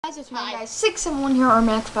Guys, it's me, guys. 671 here, our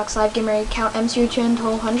Xbox Live Gamer account,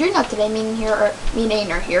 MC100. Now today, me and Nate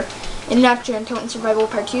are here in Nach Der Untoteon Survival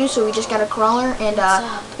Part 2. So we just got a crawler and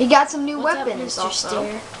we got some new weapons also.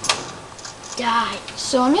 Die.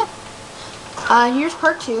 So yeah, here's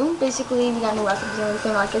Part 2. Basically, we got new weapons and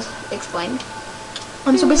everything like I explained.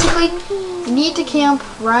 So basically, you need to camp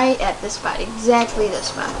right at this spot, exactly this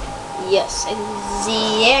spot. Yes,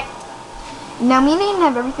 exact. Now, me and Nate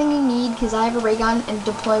have everything you need because I have a ray gun and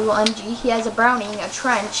deployable MG. He has a Browning, a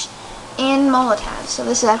trench, and Molotov. So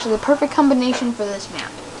this is actually the perfect combination for this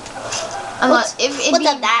map. Unless it'd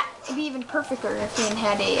be even perfecter if he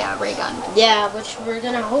had a ray gun. Yeah, which we're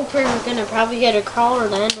gonna probably get a crawler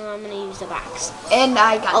then, and I'm gonna use the box. And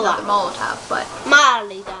I got another Molotov, but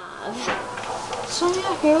Molotov. So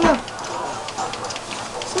yeah, here we go.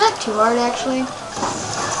 It's not too hard actually.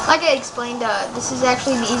 Like I explained, this is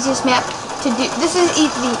actually the easiest map to do. This is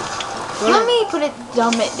easy. Let me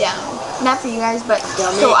dumb it down. Not for you guys, but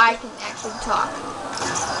so I can actually talk.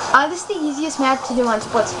 This is the easiest map to do on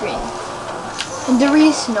split screen. And there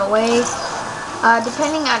is no way.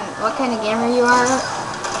 Depending on what kind of gamer you are,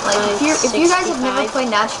 like if you guys have never played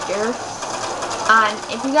Nach Der,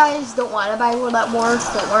 if you guys don't want to buy World at War,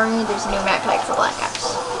 don't worry. There's a new map pack for Black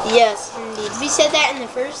Ops. Yes, indeed. We said that in the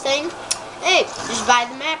first thing. Hey, just buy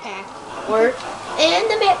the map pack. And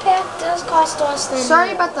the map pack does cost us.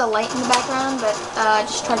 Sorry about the light in the background, but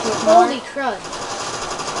just try to ignore. Holy crud.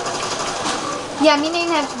 Yeah, me and Nate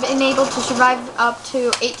have been able to survive up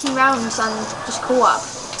to 18 rounds on just co-op.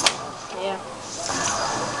 Yeah.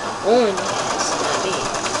 Only not me.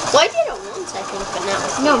 Well, I did it once, I think, but not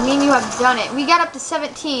with you. No, me and you have done it. We got up to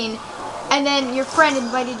 17, and then your friend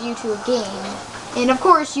invited you to a game. And of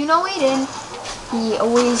course, you know Aiden. He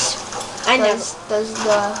always does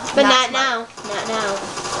the... But not now. Not now.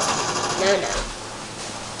 No.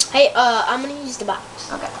 Hey, I'm gonna use the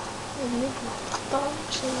box. Okay.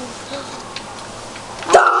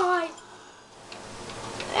 Die!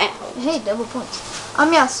 Hey, double points.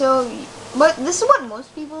 Yeah, so... But this is what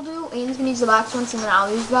most people do. Aiden's gonna use the box once, and then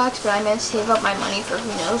I'll use the box, but I'm gonna save up my money for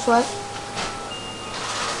who knows what.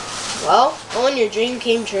 Well, when your dream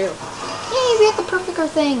came true. Yay, we had the perfect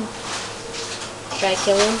thing. Should I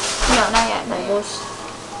kill him? No, not yet. Almost.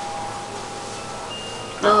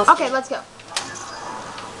 No. Okay, let's go.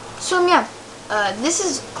 So yeah,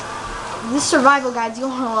 this survival guide's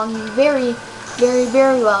going along very, very,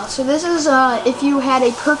 very well. So this is if you had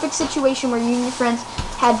a perfect situation where you and your friends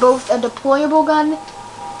had both a deployable gun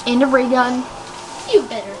and a ray gun. You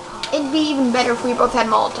better. It'd be even better if we both had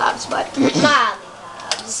Molotovs, but.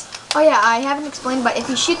 Molotovs. Oh yeah, I haven't explained, but if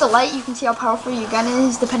you shoot the light, you can see how powerful your gun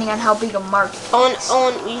is, depending on how big a mark. We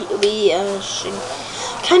should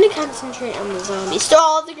kind of concentrate on the zombies. Throw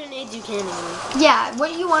all the grenades you can in. Yeah,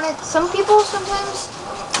 what you want to. Some people sometimes,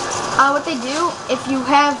 what they do, if you're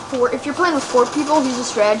playing with 4 people, here's a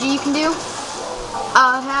strategy you can do.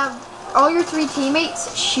 Have all your 3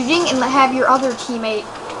 teammates shooting, and have your other teammate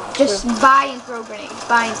just buy and throw grenades.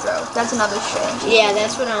 Buy and throw. That's another strategy. Yeah,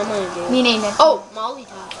 that's what I'm gonna do. Me and Aiden. Oh,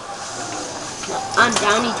 Molotov. No, I'm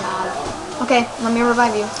Downy Todd. Okay, let me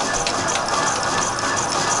revive you.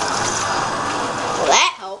 Well,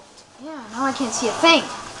 that helped. Yeah, now I can't see a thing.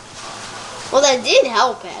 Well, that did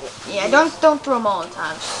help at it. Yeah, don't throw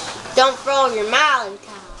Molotovs. Don't throw your Molotovs.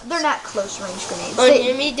 They're not close range grenades.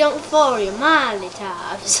 Don't throw your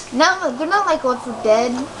Molotovs. No, they're not like Left 4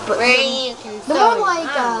 Dead, but they're more like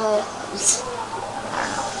I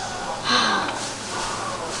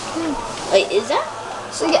don't know. Wait, is that?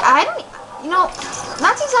 So yeah, I don't. You know,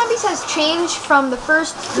 Nazi Zombies has changed from the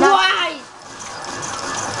first. Why?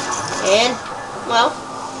 And well,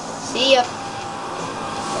 see ya.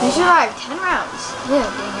 You survived 10 rounds. Yeah,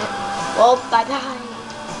 dang it. Well, bye bye.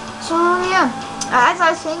 So yeah, as I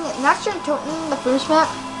was saying, Nach Der Untoteon, the first map,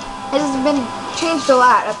 has been changed a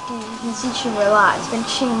lot. You can see a lot. It's been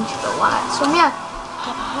changed a lot. So yeah,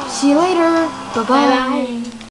 see you later. Bye bye.